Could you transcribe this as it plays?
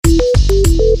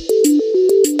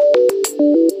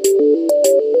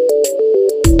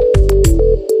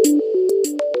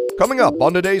Coming up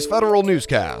on today's Federal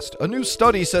Newscast, a new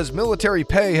study says military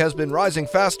pay has been rising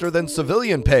faster than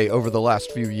civilian pay over the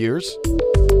last few years.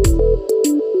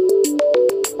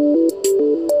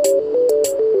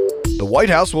 The White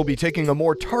House will be taking a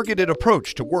more targeted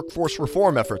approach to workforce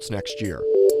reform efforts next year.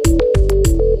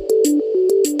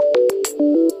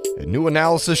 A new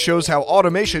analysis shows how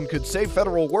automation could save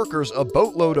federal workers a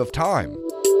boatload of time.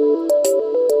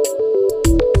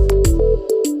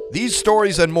 These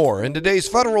stories and more in today's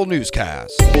Federal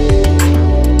Newscast.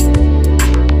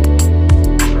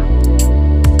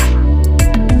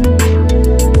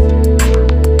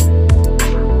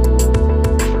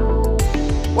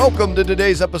 Welcome to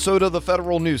today's episode of the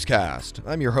Federal Newscast.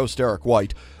 I'm your host, Eric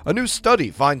White. A new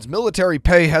study finds military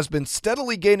pay has been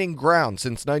steadily gaining ground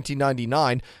since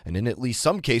 1999, and in at least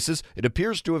some cases, it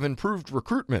appears to have improved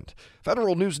recruitment.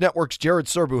 Federal News Network's Jared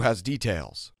Serbu has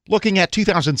details. Looking at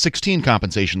 2016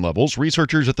 compensation levels,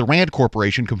 researchers at the RAND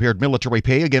Corporation compared military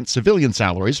pay against civilian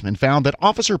salaries and found that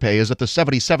officer pay is at the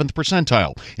 77th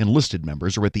percentile. Enlisted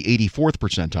members are at the 84th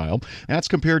percentile. That's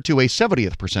compared to a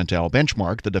 70th percentile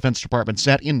benchmark the Defense Department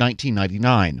set in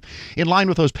 1999. In line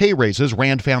with those pay raises,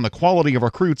 RAND found the quality of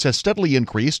recruits has steadily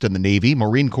increased in the Navy,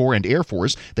 Marine Corps, and Air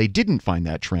Force. They didn't find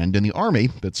that trend in the Army,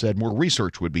 but said more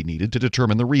research would be needed to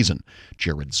determine the reason.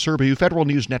 Jared Serbu, Federal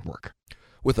News Network.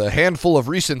 With a handful of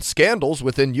recent scandals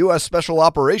within U.S. Special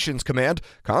Operations Command,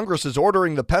 Congress is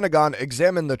ordering the Pentagon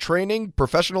examine the training,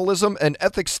 professionalism, and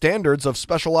ethics standards of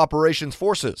Special Operations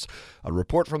forces. A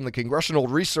report from the Congressional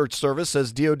Research Service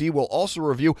says DoD will also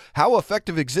review how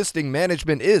effective existing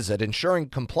management is at ensuring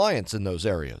compliance in those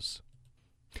areas.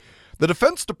 The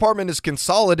Defense Department is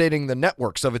consolidating the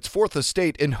networks of its Fourth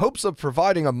Estate in hopes of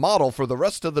providing a model for the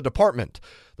rest of the department.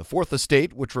 The Fourth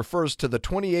Estate, which refers to the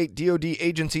 28 DoD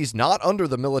agencies not under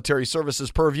the military services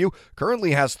purview,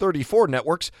 currently has 34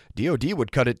 networks. DoD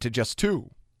would cut it to just 2.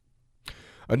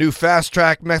 A new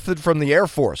fast-track method from the Air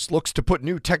Force looks to put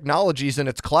new technologies in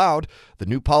its cloud. The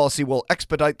new policy will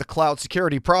expedite the cloud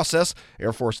security process.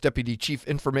 Air Force Deputy Chief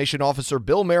Information Officer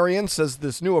Bill Marion says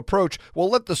this new approach will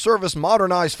let the service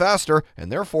modernize faster and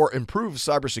therefore improve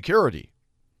cybersecurity.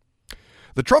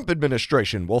 The Trump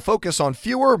administration will focus on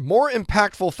fewer, more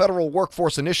impactful federal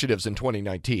workforce initiatives in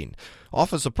 2019.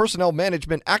 Office of Personnel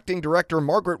Management Acting Director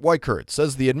Margaret Weichert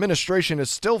says the administration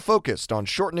is still focused on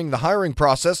shortening the hiring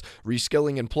process,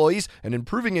 reskilling employees, and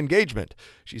improving engagement.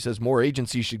 She says more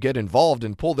agencies should get involved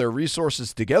and pull their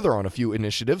resources together on a few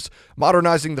initiatives.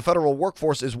 Modernizing the federal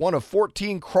workforce is one of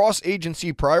 14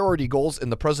 cross-agency priority goals in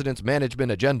the president's management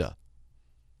agenda.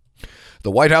 The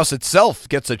White House itself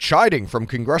gets a chiding from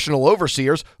congressional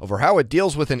overseers over how it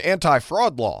deals with an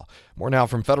anti-fraud law. More now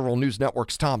from Federal News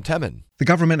Network's Tom Temin. The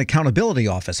Government Accountability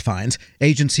Office finds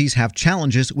agencies have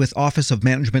challenges with Office of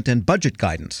Management and Budget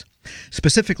guidance,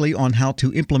 specifically on how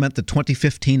to implement the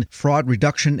 2015 Fraud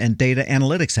Reduction and Data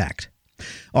Analytics Act.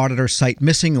 Auditors cite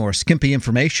missing or skimpy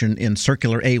information in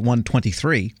Circular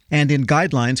A-123 and in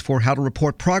guidelines for how to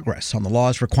report progress on the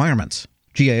law's requirements.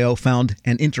 GAO found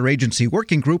an interagency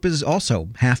working group is also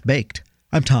half-baked.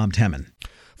 I'm Tom Temin.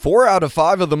 4 out of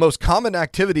 5 of the most common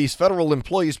activities federal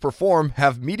employees perform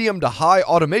have medium to high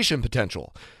automation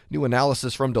potential. New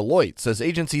analysis from Deloitte says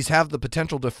agencies have the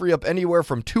potential to free up anywhere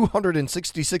from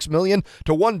 266 million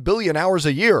to 1 billion hours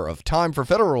a year of time for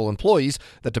federal employees.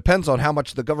 That depends on how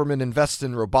much the government invests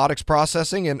in robotics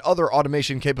processing and other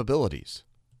automation capabilities.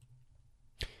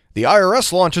 The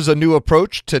IRS launches a new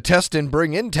approach to test and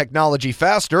bring in technology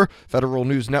faster. Federal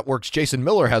News Network's Jason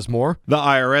Miller has more. The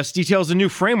IRS details a new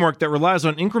framework that relies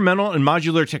on incremental and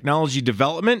modular technology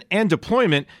development and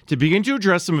deployment to begin to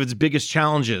address some of its biggest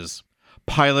challenges.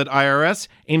 Pilot IRS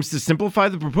aims to simplify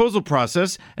the proposal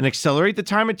process and accelerate the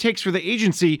time it takes for the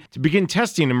agency to begin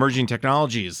testing emerging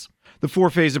technologies. The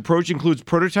 4-phase approach includes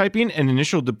prototyping and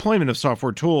initial deployment of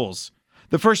software tools.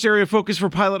 The first area of focus for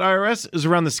Pilot IRS is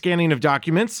around the scanning of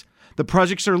documents. The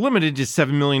projects are limited to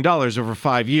 $7 million over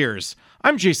 5 years.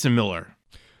 I'm Jason Miller.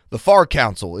 The FAR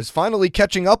Council is finally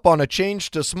catching up on a change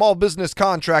to small business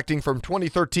contracting from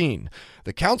 2013.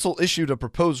 The council issued a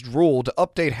proposed rule to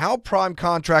update how prime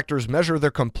contractors measure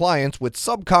their compliance with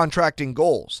subcontracting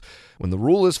goals. When the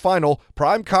rule is final,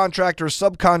 prime contractors'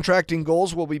 subcontracting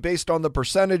goals will be based on the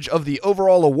percentage of the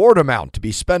overall award amount to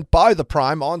be spent by the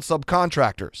prime on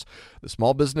subcontractors. The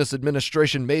Small Business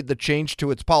Administration made the change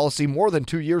to its policy more than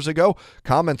 2 years ago.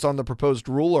 Comments on the proposed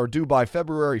rule are due by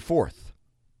February 4th.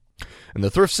 And the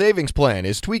Thrift Savings Plan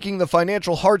is tweaking the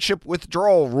financial hardship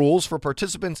withdrawal rules for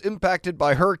participants impacted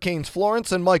by Hurricanes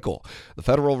Florence and Michael. The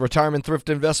Federal Retirement Thrift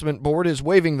Investment Board is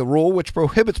waiving the rule, which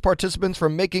prohibits participants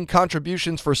from making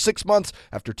contributions for 6 months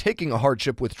after taking a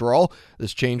hardship withdrawal.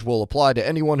 This change will apply to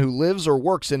anyone who lives or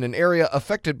works in an area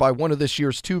affected by one of this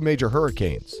year's 2 major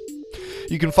hurricanes.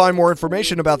 You can find more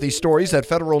information about these stories at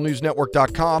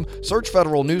federalnewsnetwork.com. Search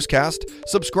Federal Newscast,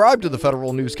 subscribe to the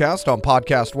Federal Newscast on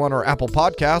Podcast One or Apple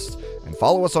Podcasts, and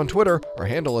follow us on Twitter. Our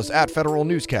handle is @Federal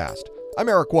Newscast. I'm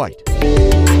Eric White.